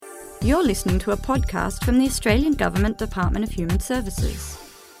You're listening to a podcast from the Australian Government Department of Human Services.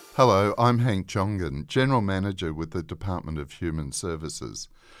 Hello, I'm Hank Jongen, General Manager with the Department of Human Services.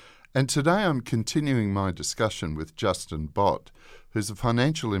 And today I'm continuing my discussion with Justin Bott, who's a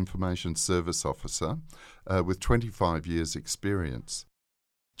Financial Information Service Officer with 25 years' experience.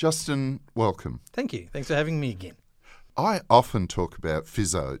 Justin, welcome. Thank you. Thanks for having me again. I often talk about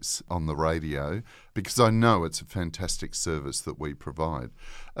FISOs on the radio because I know it's a fantastic service that we provide.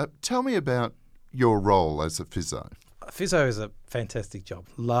 Tell me about your role as a FISO. FISO is a fantastic job.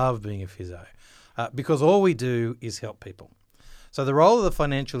 Love being a FISO because all we do is help people. So the role of the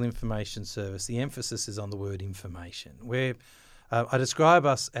Financial Information Service, the emphasis is on the word information, where I describe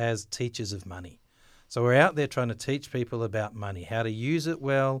us as teachers of money. So we're out there trying to teach people about money, how to use it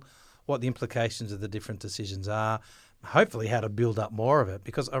well, what the implications of the different decisions are, hopefully how to build up more of it.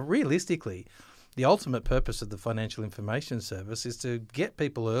 Because realistically, the ultimate purpose of the Financial Information Service is to get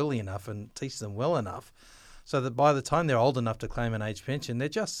people early enough and teach them well enough so that by the time they're old enough to claim an age pension, they're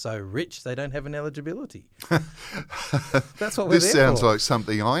just so rich they don't have an eligibility. That's what we're there for. This sounds like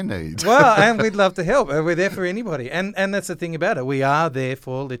something I need. Well, and we'd love to help. We're there for anybody. And that's the thing about it. We are there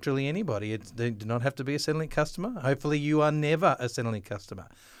for literally anybody. They do not have to be a Centrelink customer. Hopefully you are never a Centrelink customer.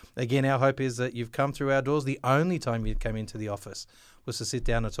 Again, our hope is that you've come through our doors. The only time you came into the office was to sit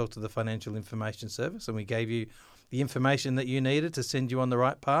down and talk to the Financial Information Service, and we gave you the information that you needed to send you on the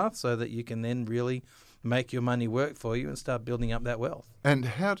right path so that you can then really make your money work for you and start building up that wealth. And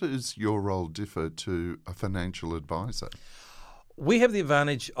how does your role differ to a financial advisor? We have the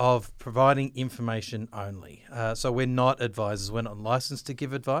advantage of providing information only. So we're not advisors. We're not licensed to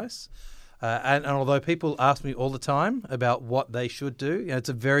give advice. And although people ask me all the time about what they should do, it's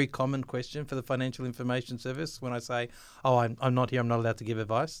a very common question for the Financial Information Service. When I say, I'm not here, I'm not allowed to give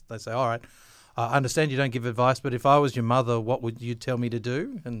advice, they say, all right, I understand you don't give advice, but if I was your mother, what would you tell me to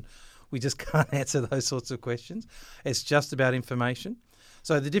do? And we just can't answer those sorts of questions. It's just about information.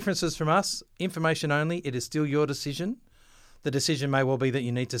 So the differences from us, information only, it is still your decision. The decision may well be that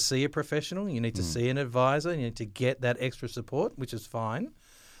you need to see a professional, you need to see an advisor, you need to get that extra support, which is fine.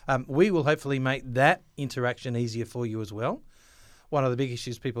 We will hopefully make that interaction easier for you as well. One of the big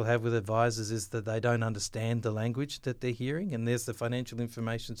issues people have with advisors is that they don't understand the language that they're hearing, and there's the Financial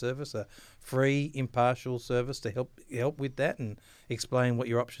Information Service, a free, impartial service to help with that and explain what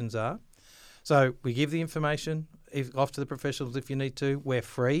your options are. So we give the information off to the professionals if you need to. We're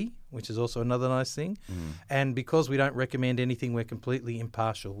free, which is also another nice thing. And because we don't recommend anything, we're completely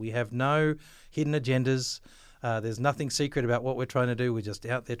impartial. We have no hidden agendas. There's nothing secret about what we're trying to do. We're just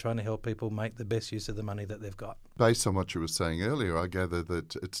out there trying to help people make the best use of the money that they've got. Based on what you were saying earlier, I gather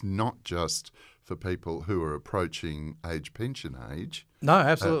that it's not just for people who are approaching pension age. No,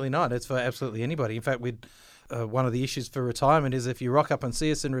 absolutely not. It's for absolutely anybody. In fact, one of the issues for retirement is if you rock up and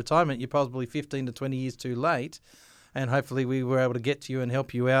see us in retirement, you're probably 15 to 20 years too late, and hopefully we were able to get to you and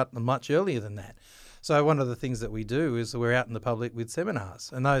help you out much earlier than that. So one of the things that we do is we're out in the public with seminars,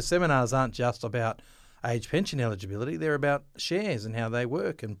 and those seminars aren't just about age pension eligibility, they're about shares and how they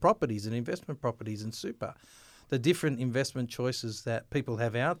work and properties and investment properties and super. The different investment choices that people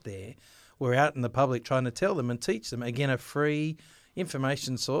have out there, we're out in the public trying to tell them and teach them. Again, a free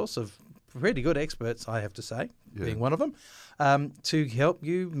information source of pretty good experts, I have to say, being one of them, to help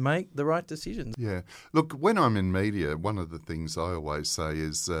you make the right decisions. Yeah. Look, when I'm in media, one of the things I always say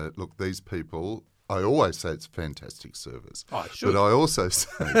is, look, these people... I always say it's a fantastic service, but I also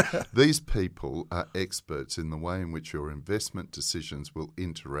say these people are experts in the way in which your investment decisions will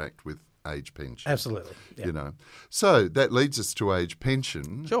interact with age pension. Absolutely. Yeah. So that leads us to age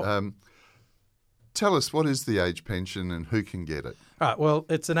pension. Sure. Tell us, what is the age pension and who can get it? All right, well,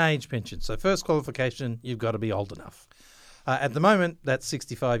 it's an age pension. So first qualification, you've got to be old enough. At the moment, that's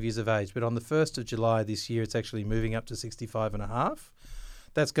 65 years of age, but on the 1st of July this year, it's actually moving up to 65 and a half.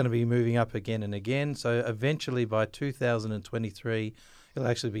 That's going to be moving up again and again. So eventually by 2023, it'll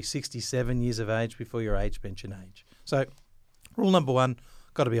actually be 67 years of age before your age pension age. So rule number 1,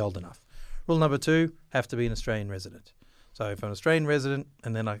 got to be old enough. Rule number 2, have to be an Australian resident. So if I'm an Australian resident,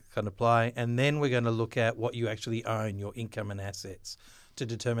 and then I can apply, and then we're going to look at what you actually own, your income and assets, to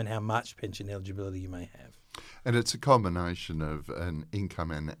determine how much pension eligibility you may have. And it's a combination of an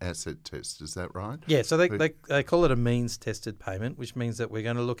income and asset test, is that right? Yeah, so they call it a means-tested payment, which means that we're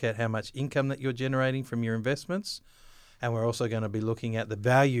going to look at how much income that you're generating from your investments, and we're also going to be looking at the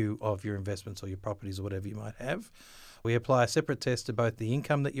value of your investments or your properties or whatever you might have. We apply a separate test to both the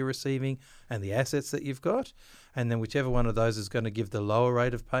income that you're receiving and the assets that you've got, and then whichever one of those is going to give the lower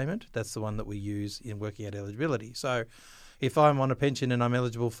rate of payment, that's the one that we use in working out eligibility. So if I'm on a pension and I'm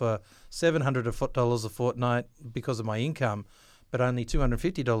eligible for $700 a fortnight because of my income, but only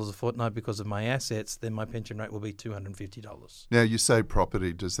 $250 a fortnight because of my assets, then my pension rate will be $250. Now, you say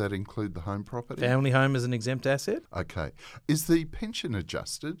property. Does that include the home property? Family home is an exempt asset? Okay. Is the pension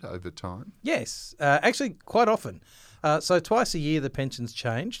adjusted over time? Yes, actually quite often. So twice a year the pensions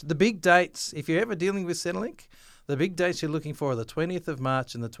change. The big dates, if you're ever dealing with Centrelink, the big dates you're looking for are the 20th of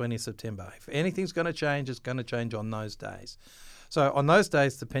March and the 20th of September. If anything's going to change, it's going to change on those days. So on those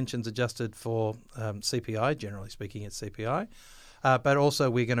days, the pension's adjusted for CPI, generally speaking, it's CPI. But also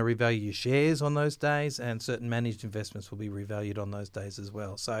we're going to revalue your shares on those days, and certain managed investments will be revalued on those days as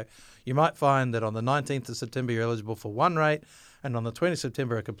well. So you might find that on the 19th of September you're eligible for one rate, and on the 20th of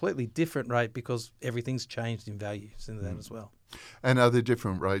September a completely different rate because everything's changed in value in that as well. And are there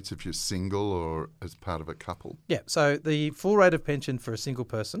different rates if you're single or as part of a couple? Yeah, so the full rate of pension for a single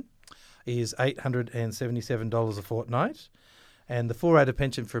person is $877 a fortnight, and the full rate of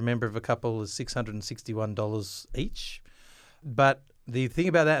pension for a member of a couple is $661 each. But the thing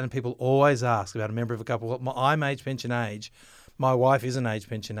about that, and people always ask about a member of a couple, well, I'm age pension age, my wife isn't age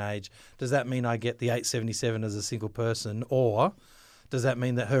pension age, does that mean I get the $877 as a single person, or does that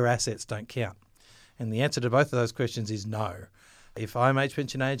mean that her assets don't count? And the answer to both of those questions is no. If I'm age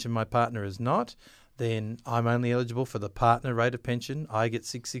pension age and my partner is not, then I'm only eligible for the partner rate of pension. I get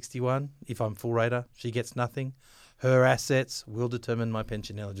 $661. If I'm full rater, she gets nothing. Her assets will determine my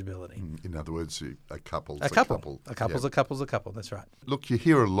pension eligibility. In other words, a couple's a couple. A couple's a couple, that's right. Look, you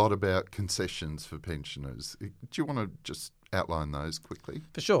hear a lot about concessions for pensioners. Do you want to just outline those quickly?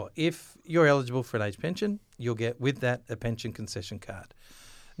 For sure. If you're eligible for an age pension, you'll get with that a pension concession card.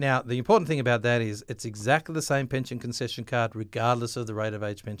 Now, the important thing about that is it's exactly the same pension concession card regardless of the rate of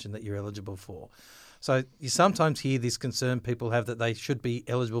age pension that you're eligible for. So you sometimes hear this concern people have that they should be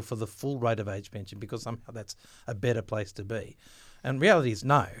eligible for the full rate of age pension because somehow that's a better place to be. And reality is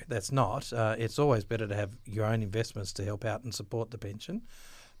no, that's not. It's always better to have your own investments to help out and support the pension.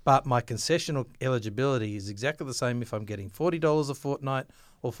 But my concessional eligibility is exactly the same if I'm getting $40 a fortnight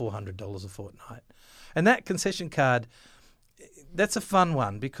or $400 a fortnight. And that concession card, that's a fun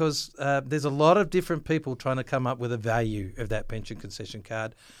one because there's a lot of different people trying to come up with a value of that pension concession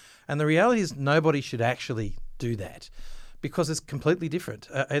card. And the reality is nobody should actually do that because it's completely different.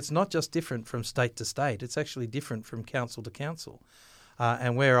 It's not just different from state to state. It's actually different from council to council.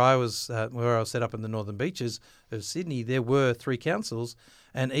 And where I was set up in the Northern Beaches of Sydney, there were 3 councils,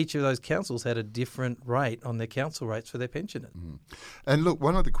 and each of those councils had a different rate on their council rates for their pensioners. And look,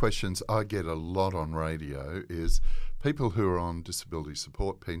 one of the questions I get a lot on radio is people who are on disability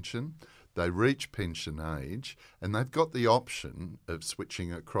support pension, they reach pension age and they've got the option of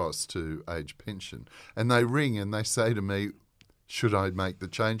switching across to age pension. And they ring and they say to me, should I make the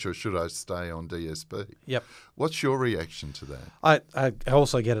change or should I stay on DSP? Yep. What's your reaction to that? I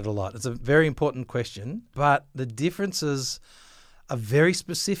also get it a lot. It's a very important question, but the differences are very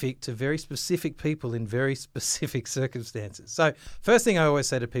specific to very specific people in very specific circumstances. So first thing I always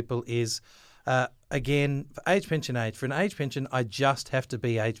say to people is, again, for age pension age, for an age pension, I just have to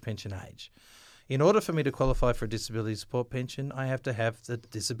be age pension age. In order for me to qualify for a disability support pension, I have to have the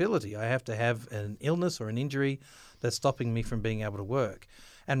disability. I have to have an illness or an injury that's stopping me from being able to work.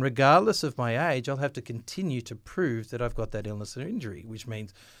 And regardless of my age, I'll have to continue to prove that I've got that illness or injury, which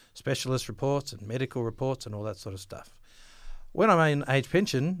means specialist reports and medical reports and all that sort of stuff. When I'm in age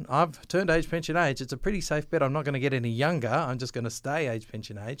pension, I've turned age pension age. It's a pretty safe bet. I'm not going to get any younger. I'm just going to stay age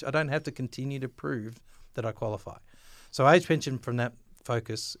pension age. I don't have to continue to prove that I qualify. So age pension from that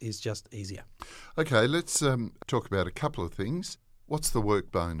focus is just easier. Okay, let's talk about a couple of things. What's the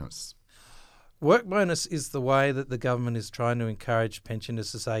work bonus? Work bonus is the way that the government is trying to encourage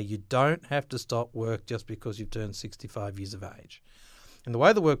pensioners to say you don't have to stop work just because you've turned 65 years of age. And the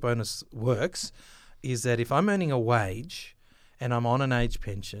way the work bonus works is that if I'm earning a wage and I'm on an age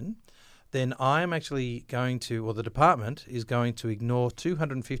pension, then I'm actually going to, or the department is going to ignore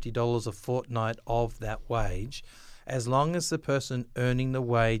 $250 a fortnight of that wage as long as the person earning the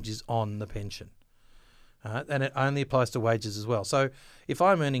wage is on the pension. And it only applies to wages as well. So if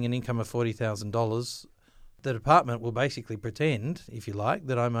I'm earning an income of $40,000, the department will basically pretend, if you like,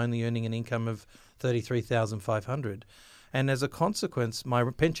 that I'm only earning an income of $33,500. And as a consequence, my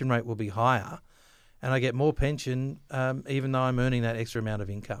pension rate will be higher and I get more pension even though I'm earning that extra amount of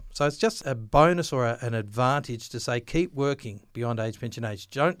income. So it's just a bonus or an advantage to say keep working beyond age pension age.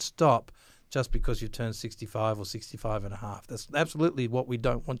 Don't stop just because you've turned 65 or 65 and a half. That's absolutely what we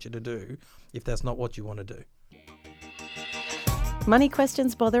don't want you to do if that's not what you want to do. Money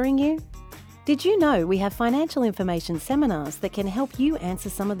questions bothering you? Did you know we have financial information seminars that can help you answer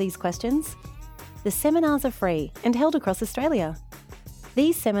some of these questions? The seminars are free and held across Australia.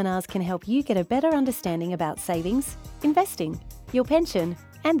 These seminars can help you get a better understanding about savings, investing, your pension,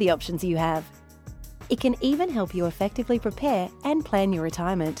 and the options you have. It can even help you effectively prepare and plan your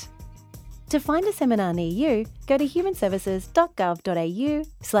retirement. To find a seminar near you, go to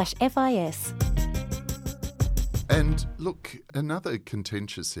humanservices.gov.au/FIS. And look, another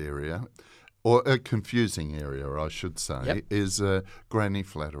contentious area, or a confusing area, I should say, is granny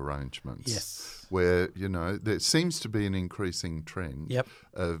flat arrangements. Yes. Where, there seems to be an increasing trend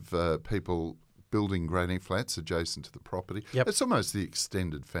of people building granny flats adjacent to the property. It's almost the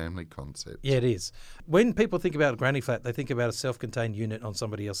extended family concept. Yeah, it is. When people think about a granny flat, they think about a self-contained unit on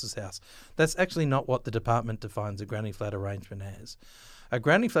somebody else's house. That's actually not what the department defines a granny flat arrangement as. A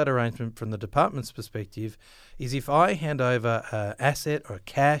granny flat arrangement from the department's perspective is if I hand over an asset or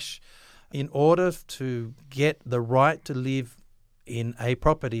cash in order to get the right to live in a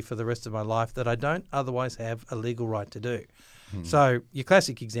property for the rest of my life that I don't otherwise have a legal right to do. So your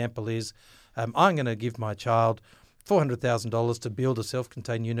classic example is I'm going to give my child $400,000 to build a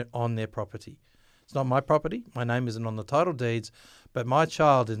self-contained unit on their property. It's not my property. My name isn't on the title deeds, but my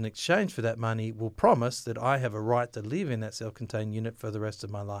child, in exchange for that money, will promise that I have a right to live in that self-contained unit for the rest of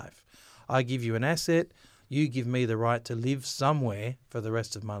my life. I give you an asset. You give me the right to live somewhere for the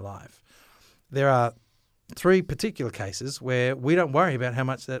rest of my life. There are 3 particular cases where we don't worry about how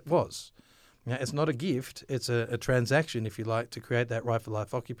much that was. Now, it's not a gift. It's a transaction, if you like, to create that right for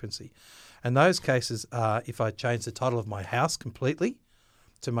life occupancy. And those cases are if I change the title of my house completely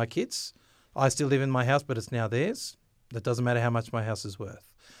to my kids. I still live in my house, but it's now theirs. That doesn't matter how much my house is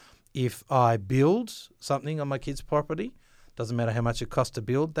worth. If I build something on my kids' property, doesn't matter how much it costs to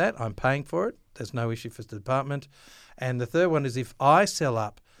build that, I'm paying for it. There's no issue for the department. And the third one is if I sell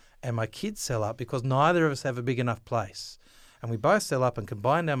up and my kids sell up because neither of us have a big enough place, and we both sell up and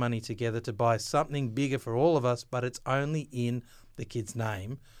combine our money together to buy something bigger for all of us, but it's only in the kid's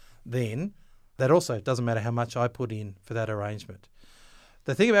name, then that also doesn't matter how much I put in for that arrangement.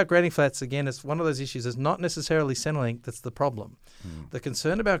 The thing about granny flats, again, it's one of those issues. It's not necessarily Centrelink that's the problem. The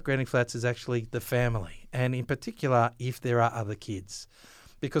concern about granny flats is actually the family, and in particular, if there are other kids.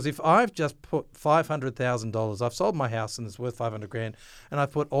 Because if I've just put $500,000, I've sold my house and it's worth $500,000, and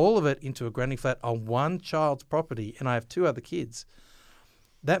I've put all of it into a granny flat on one child's property, and I have 2 other kids,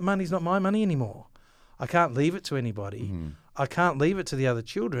 that money's not my money anymore. I can't leave it to anybody. I can't leave it to the other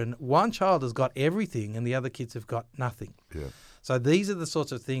children. One child has got everything, and the other kids have got nothing. So these are the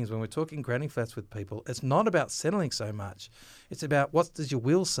sorts of things when we're talking granny flats with people. It's not about settling so much. It's about what does your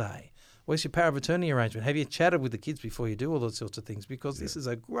will say. Where's your power of attorney arrangement? Have you chatted with the kids before you do all those sorts of things? Because this is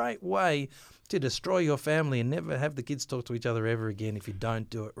a great way to destroy your family and never have the kids talk to each other ever again if you don't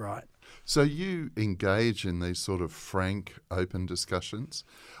do it right. So you engage in these sort of frank, open discussions?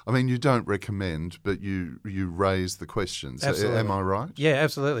 I mean, you don't recommend, but you raise the questions. Absolutely. Am I right? Yeah,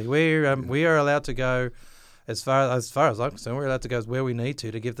 absolutely. We are allowed to go, as far as I'm concerned, we're allowed to go where we need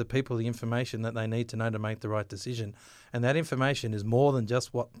to give the people the information that they need to know to make the right decision. And that information is more than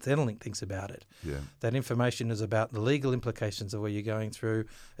just what Centrelink thinks about it. That information is about the legal implications of where you're going through,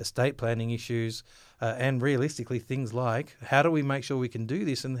 estate planning issues, and realistically things like how do we make sure we can do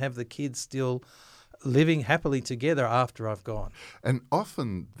this and have the kids still living happily together after I've gone. And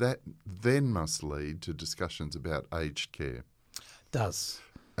often that then must lead to discussions about aged care. Does.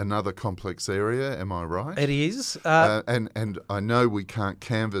 Another complex area, am I right? It is. And I know we can't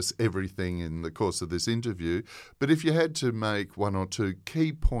canvass everything in the course of this interview, but if you had to make 1 or 2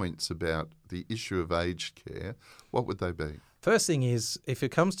 key points about the issue of aged care, what would they be? First thing is, if it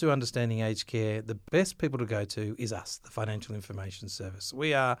comes to understanding aged care, the best people to go to is us, the Financial Information Service.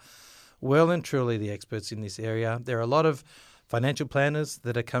 We are well and truly the experts in this area. There are a lot of financial planners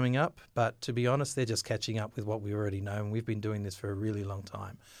that are coming up, but to be honest, they're just catching up with what we already know, and we've been doing this for a really long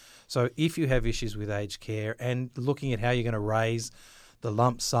time. So if you have issues with aged care and looking at how you're going to raise the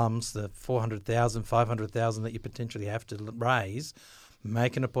lump sums, the $400,000, $500,000 that you potentially have to raise,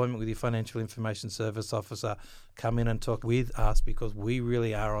 make an appointment with your Financial Information Service officer, come in and talk with us because we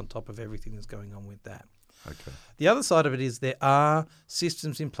really are on top of everything that's going on with that. Okay. The other side of it is there are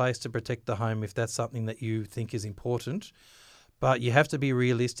systems in place to protect the home if that's something that you think is important. But you have to be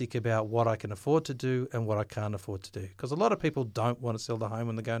realistic about what I can afford to do and what I can't afford to do. Because a lot of people don't want to sell the home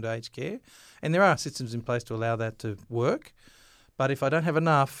when they go into aged care. And there are systems in place to allow that to work. But if I don't have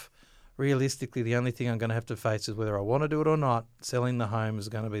enough, realistically, the only thing I'm going to have to face is whether I want to do it or not. Selling the home is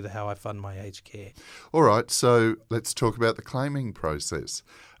going to be how I fund my aged care. All right, so let's talk about the claiming process.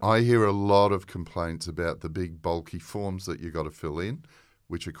 I hear a lot of complaints about the big bulky forms that you've got to fill in,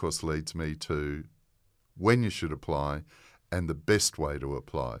 which of course leads me to when you should apply and the best way to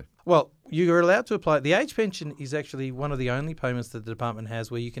apply. Well, you're allowed to apply. The age pension is actually one of the only payments that the department has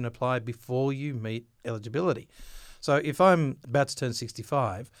where you can apply before you meet eligibility. So if I'm about to turn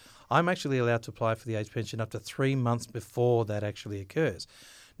 65, I'm actually allowed to apply for the age pension up to 3 months before that actually occurs.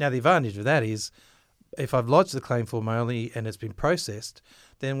 Now, the advantage of that is if I've lodged the claim form early and it's been processed,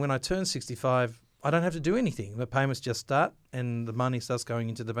 then when I turn 65, I don't have to do anything. The payments just start and the money starts going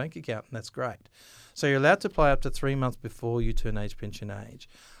into the bank account, and that's great. So you're allowed to apply up to 3 months before you turn age pension age.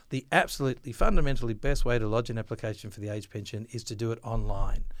 The absolutely fundamentally best way to lodge an application for the age pension is to do it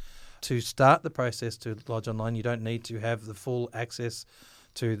online. To start the process to lodge online, you don't need to have the full access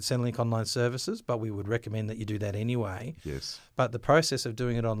to the Centrelink online services, but we would recommend that you do that anyway. Yes. But the process of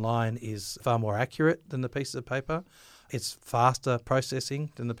doing it online is far more accurate than the pieces of paper. It's faster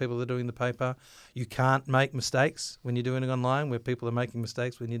processing than the people that are doing the paper. You can't make mistakes when you're doing it online, where people are making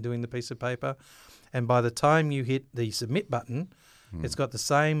mistakes when you're doing the piece of paper. And by the time you hit the submit button, it's got the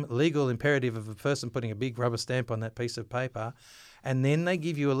same legal imperative of a person putting a big rubber stamp on that piece of paper. And then they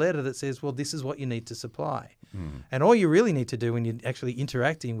give you a letter that says, well, this is what you need to supply. And all you really need to do when you're actually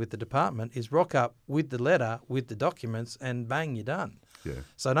interacting with the department is rock up with the letter, with the documents, and bang, you're done. Yeah.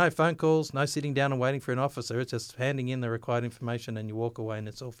 So no phone calls, no sitting down and waiting for an officer. It's just handing in the required information and you walk away and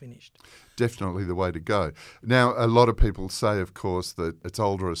it's all finished. Definitely the way to go. Now, a lot of people say, of course, that it's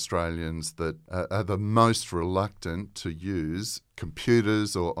older Australians that are the most reluctant to use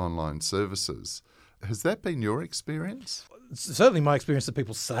computers or online services. Has that been your experience? It's certainly my experience that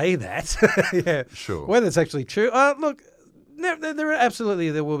people say that. Yeah. Sure. Whether it's actually true. Look,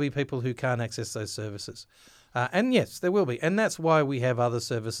 there will be people who can't access those services. And yes, there will be. And that's why we have other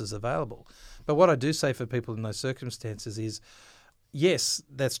services available. But what I do say for people in those circumstances is, yes,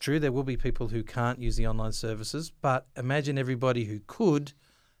 that's true. There will be people who can't use the online services, but imagine everybody who could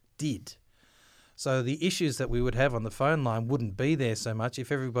did. So the issues that we would have on the phone line wouldn't be there so much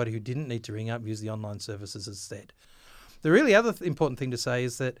if everybody who didn't need to ring up used the online services instead. The really other important thing to say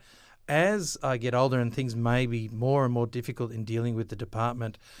is that as I get older and things may be more and more difficult in dealing with the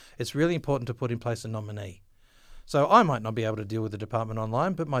department, it's really important to put in place a nominee. So I might not be able to deal with the department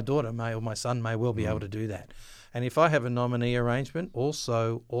online, but my daughter may or my son may well be able to do that. And if I have a nominee arrangement,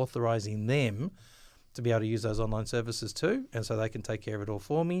 also authorising them to be able to use those online services too, and so they can take care of it all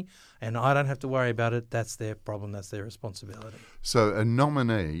for me, and I don't have to worry about it. That's their problem. That's their responsibility. So a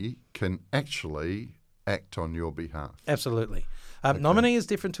nominee can actually act on your behalf? Absolutely. Nominee is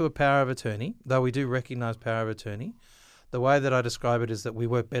different to a power of attorney, though we do recognise power of attorney. The way that I describe it is that we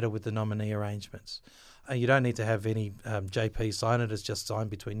work better with the nominee arrangements. You don't need to have any JP sign it. It's just signed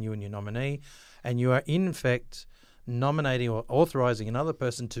between you and your nominee. And you are, in fact, nominating or authorising another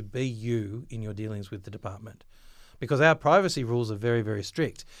person to be you in your dealings with the department. Because our privacy rules are very, very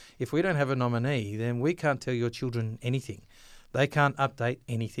strict. If we don't have a nominee, then we can't tell your children anything. They can't update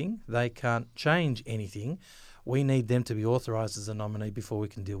anything. They can't change anything. We need them to be authorised as a nominee before we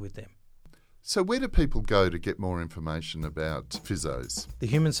can deal with them. So where do people go to get more information about physios? The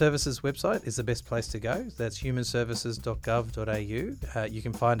Human Services website is the best place to go. That's humanservices.gov.au. You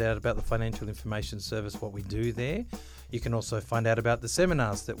can find out about the Financial Information Service, what we do there. You can also find out about the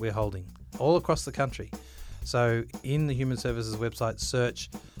seminars that we're holding all across the country. So in the Human Services website, search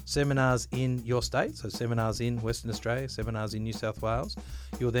seminars in your state, so seminars in Western Australia, seminars in New South Wales.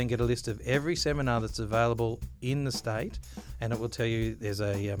 You'll then get a list of every seminar that's available in the state, and it will tell you there's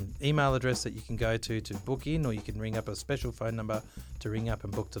a email address that you can go to book in, or you can ring up a special phone number to ring up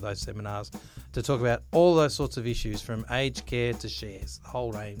and book to those seminars to talk about all those sorts of issues, from aged care to shares, the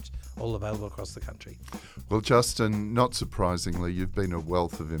whole range, all available across the country. Well, Justin, not surprisingly, you've been a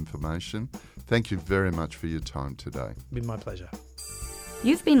wealth of information. Thank you very much for your time today. It's been my pleasure.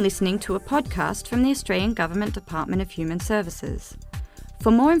 You've been listening to a podcast from the Australian Government Department of Human Services.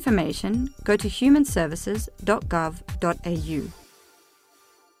 For more information, go to humanservices.gov.au.